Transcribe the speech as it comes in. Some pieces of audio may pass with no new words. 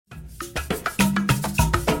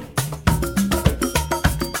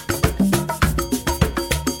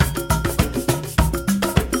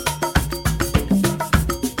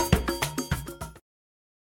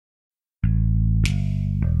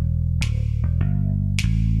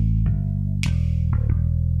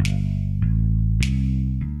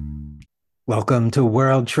Welcome to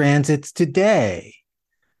World Transits Today.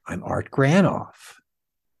 I'm Art Granoff.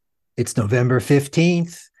 It's November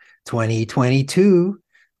 15th, 2022,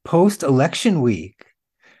 post-election week.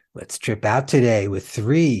 Let's trip out today with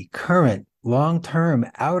 3 current long-term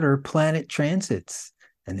outer planet transits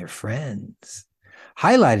and their friends,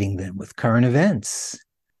 highlighting them with current events.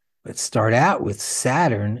 Let's start out with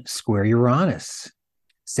Saturn square Uranus.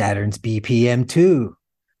 Saturn's BPM2,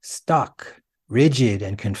 stuck, rigid,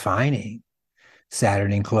 and confining.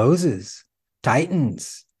 Saturn encloses,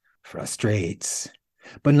 tightens, frustrates.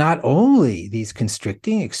 But not only these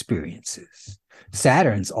constricting experiences,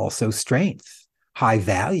 Saturn's also strength, high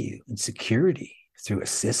value, and security through a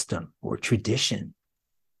system or tradition.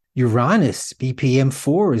 Uranus, BPM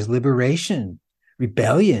 4, is liberation,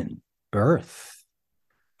 rebellion, birth.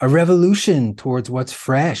 A revolution towards what's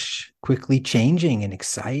fresh, quickly changing and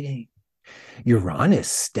exciting.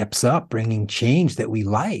 Uranus steps up, bringing change that we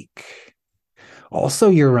like. Also,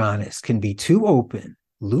 Uranus can be too open,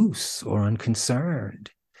 loose, or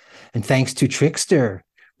unconcerned. And thanks to Trickster,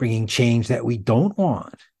 bringing change that we don't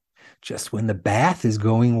want. Just when the bath is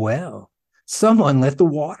going well, someone let the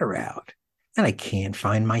water out, and I can't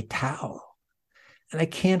find my towel, and I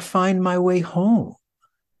can't find my way home.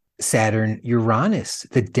 Saturn, Uranus,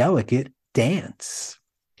 the delicate dance,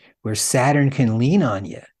 where Saturn can lean on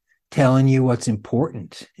you, telling you what's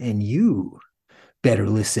important, and you better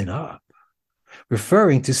listen up.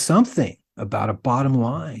 Referring to something about a bottom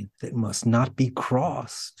line that must not be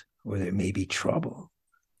crossed, or there may be trouble.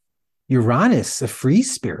 Uranus, a free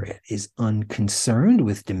spirit, is unconcerned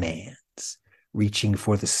with demands, reaching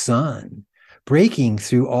for the sun, breaking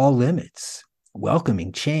through all limits,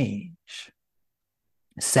 welcoming change.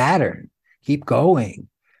 Saturn, keep going,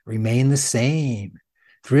 remain the same,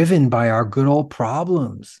 driven by our good old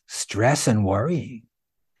problems, stress and worrying.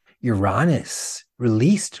 Uranus,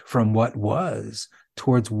 released from what was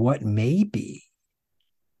towards what may be.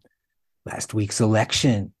 Last week's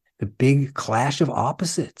election, the big clash of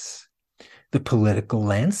opposites. The political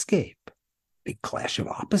landscape, big clash of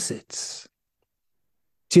opposites.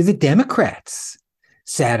 To the Democrats,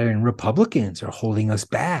 Saturn Republicans are holding us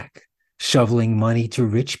back, shoveling money to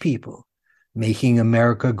rich people, making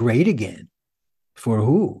America great again. For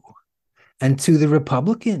who? And to the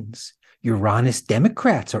Republicans, Uranus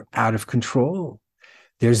Democrats are out of control.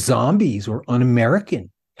 They're zombies or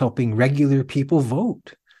un-American, helping regular people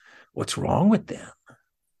vote. What's wrong with them?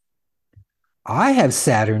 I have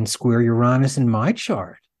Saturn square Uranus in my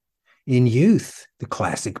chart. In youth, the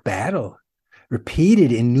classic battle,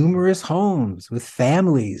 repeated in numerous homes with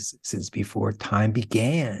families since before time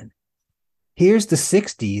began. Here's the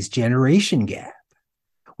 60s generation gap.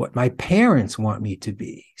 What my parents want me to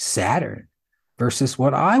be, Saturn, versus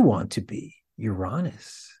what I want to be,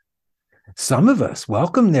 Uranus. Some of us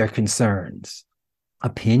welcome their concerns,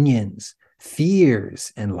 opinions,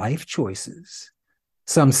 fears, and life choices.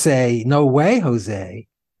 Some say, no way, Jose.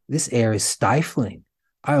 This air is stifling.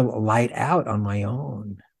 I'll light out on my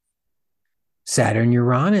own. Saturn,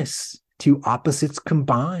 Uranus, 2 opposites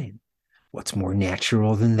combine. What's more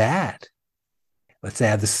natural than that? Let's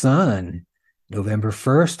add the sun. November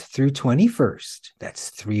 1st through 21st. That's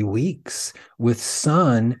 3 weeks with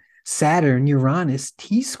Sun, Saturn, Uranus,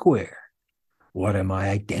 T-square. What am I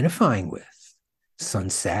identifying with? Sun,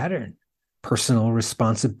 Saturn, personal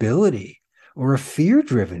responsibility, or a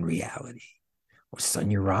fear-driven reality? Or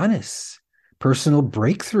Sun, Uranus, personal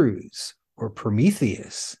breakthroughs, or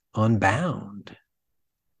Prometheus, unbound?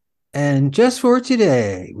 And just for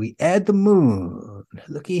today, we add the moon.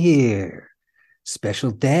 Looky here.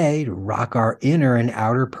 Special day to rock our inner and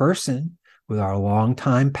outer person with our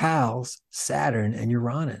longtime pals, Saturn and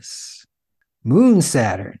Uranus. Moon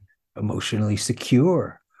Saturn, emotionally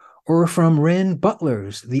secure, or from Ren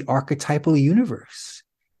Butler's The Archetypal Universe,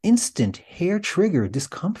 instant hair trigger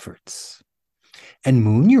discomforts. And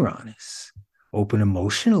Moon Uranus, open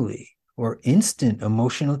emotionally, or instant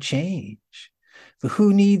emotional change, the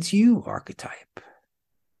who needs you archetype.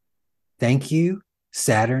 Thank you,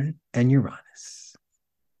 Saturn and Uranus.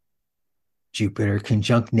 Jupiter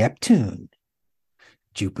conjunct Neptune.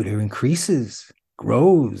 Jupiter increases,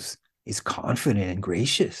 grows, is confident and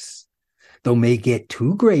gracious, though may get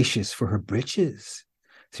too gracious for her britches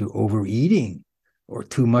through overeating or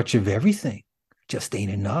too much of everything. Just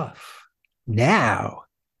ain't enough. Now,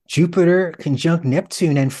 Jupiter conjunct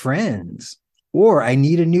Neptune and friends, or I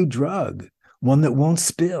need a new drug, one that won't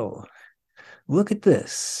spill. Look at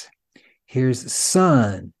this. Here's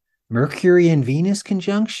Sun, Mercury and Venus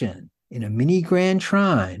conjunction in a mini grand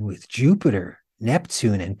trine with Jupiter,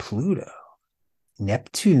 Neptune, and Pluto.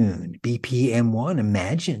 Neptune, BPM1,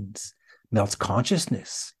 imagines, melts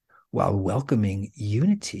consciousness, while welcoming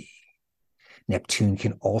unity. Neptune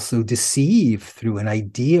can also deceive through an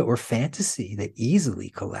idea or fantasy that easily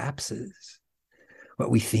collapses. What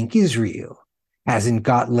we think is real hasn't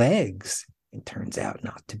got legs and turns out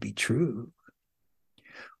not to be true.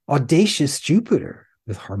 Audacious Jupiter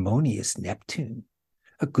with harmonious Neptune,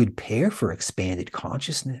 a good pair for expanded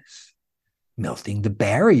consciousness, melting the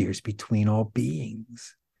barriers between all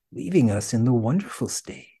beings, leaving us in the wonderful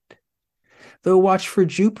state. Though watch for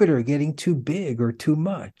Jupiter getting too big or too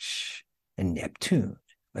much. And Neptune,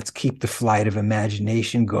 let's keep the flight of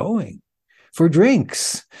imagination going. For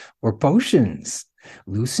drinks or potions,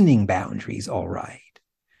 loosening boundaries, all right.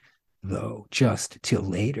 Though just till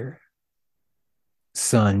later.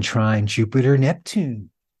 Sun trine Jupiter Neptune,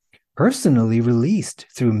 personally released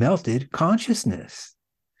through melted consciousness.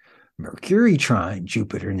 Mercury trine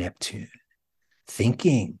Jupiter Neptune,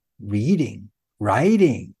 thinking, reading,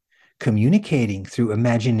 writing, communicating through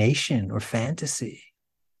imagination or fantasy.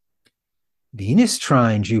 Venus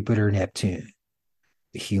trine Jupiter Neptune,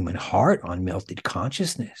 the human heart on melted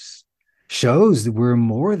consciousness, shows that we're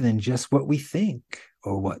more than just what we think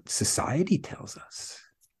or what society tells us.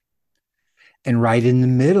 And right in the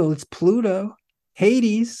middle, it's Pluto,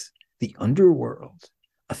 Hades, the underworld,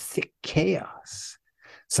 a thick chaos.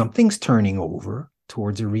 Something's turning over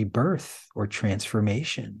towards a rebirth or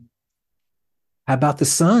transformation. How about the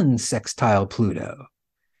sun sextile Pluto,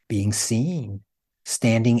 being seen,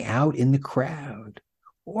 standing out in the crowd,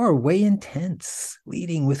 or way intense,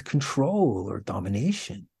 leading with control or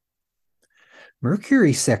domination?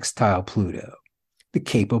 Mercury sextile Pluto, the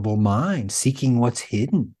capable mind seeking what's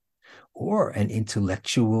hidden, or an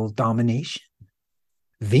intellectual domination.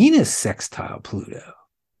 Venus sextile Pluto,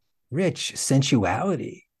 rich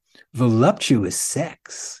sensuality, voluptuous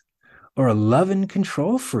sex, or a love and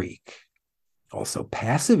control freak, also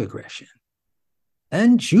passive aggression.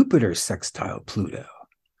 And Jupiter sextile Pluto,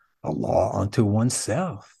 a law unto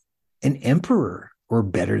oneself, an emperor or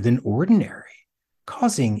better than ordinary,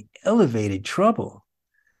 causing elevated trouble.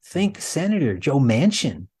 Think Senator Joe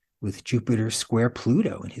Manchin with Jupiter square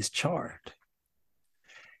Pluto in his chart.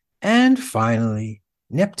 And finally,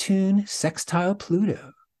 Neptune sextile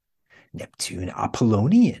Pluto, Neptune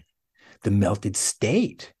Apollonian, the melted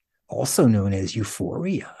state, also known as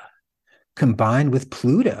euphoria, combined with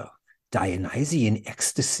Pluto, Dionysian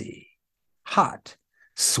ecstasy, hot,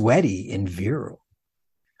 sweaty, and virile.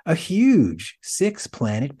 A huge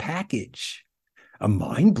 6-planet package, a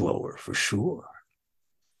mind blower for sure.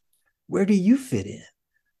 Where do you fit in?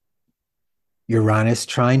 Uranus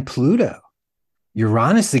trine Pluto,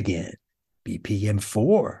 Uranus again, BPM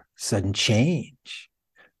 4, sudden change.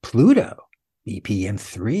 Pluto, BPM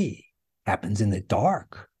 3, happens in the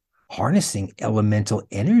dark, harnessing elemental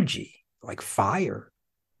energy like fire,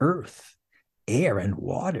 earth, air, and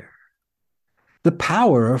water. The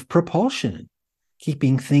power of propulsion,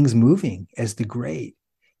 keeping things moving as the great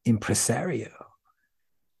impresario.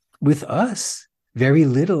 With us, very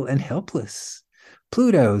little and helpless,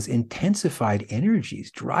 Pluto's intensified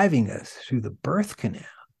energies driving us through the birth canal.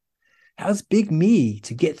 How's big me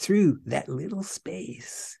to get through that little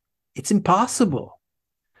space? It's impossible,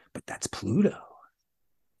 but that's Pluto.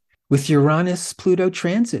 With Uranus-Pluto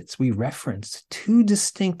transits, we reference 2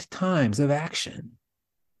 distinct times of action.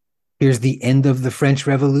 Here's the end of the French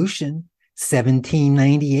Revolution,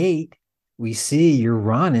 1798. We see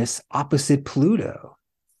Uranus opposite Pluto.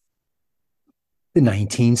 The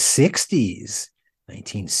 1960s,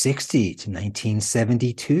 1960 to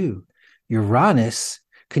 1972, Uranus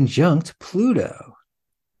conjunct Pluto.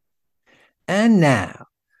 And now,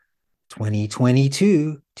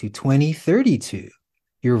 2022 to 2032,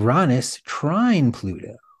 Uranus trine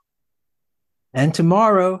Pluto. And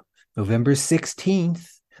tomorrow, November 16th,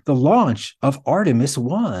 the launch of Artemis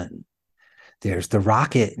 1. There's the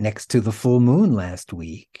rocket next to the full moon last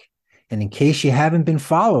week. And in case you haven't been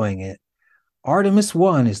following it, Artemis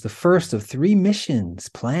 1 is the first of 3 missions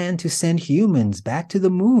planned to send humans back to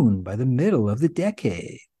the moon by the middle of the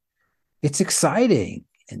decade. It's exciting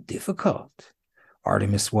and difficult.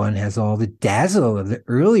 Artemis 1 has all the dazzle of the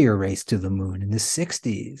earlier race to the moon in the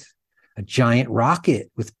 60s, a giant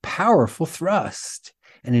rocket with powerful thrust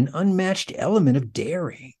and an unmatched element of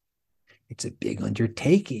daring. It's a big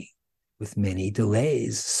undertaking with many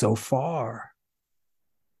delays so far.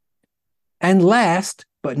 And last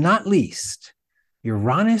but not least,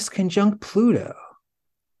 Uranus conjunct Pluto,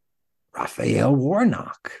 Raphael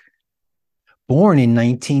Warnock. Born in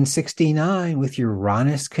 1969 with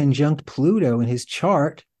Uranus conjunct Pluto in his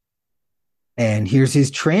chart. And here's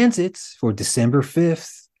his transits for December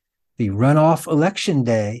 5th, the runoff election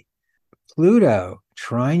day. Pluto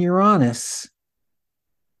trine Uranus,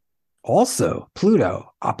 Also,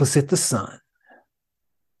 Pluto opposite the sun.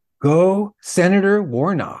 Go, Senator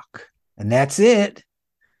Warnock. And that's it.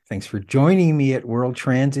 Thanks for joining me at World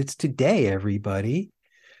Transits Today, everybody,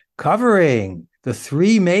 covering the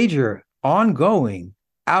three major ongoing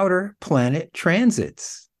outer planet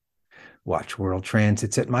transits. Watch World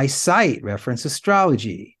Transits at my site, Reference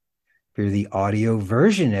Astrology. Hear the audio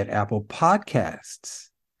version at Apple Podcasts.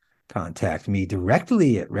 Contact me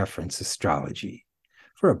directly at Reference Astrology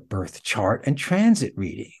for a birth chart and transit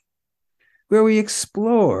reading, where we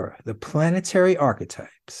explore the planetary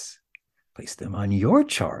archetypes, place them on your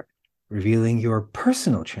chart, revealing your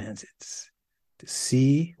personal transits to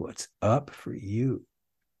see what's up for you.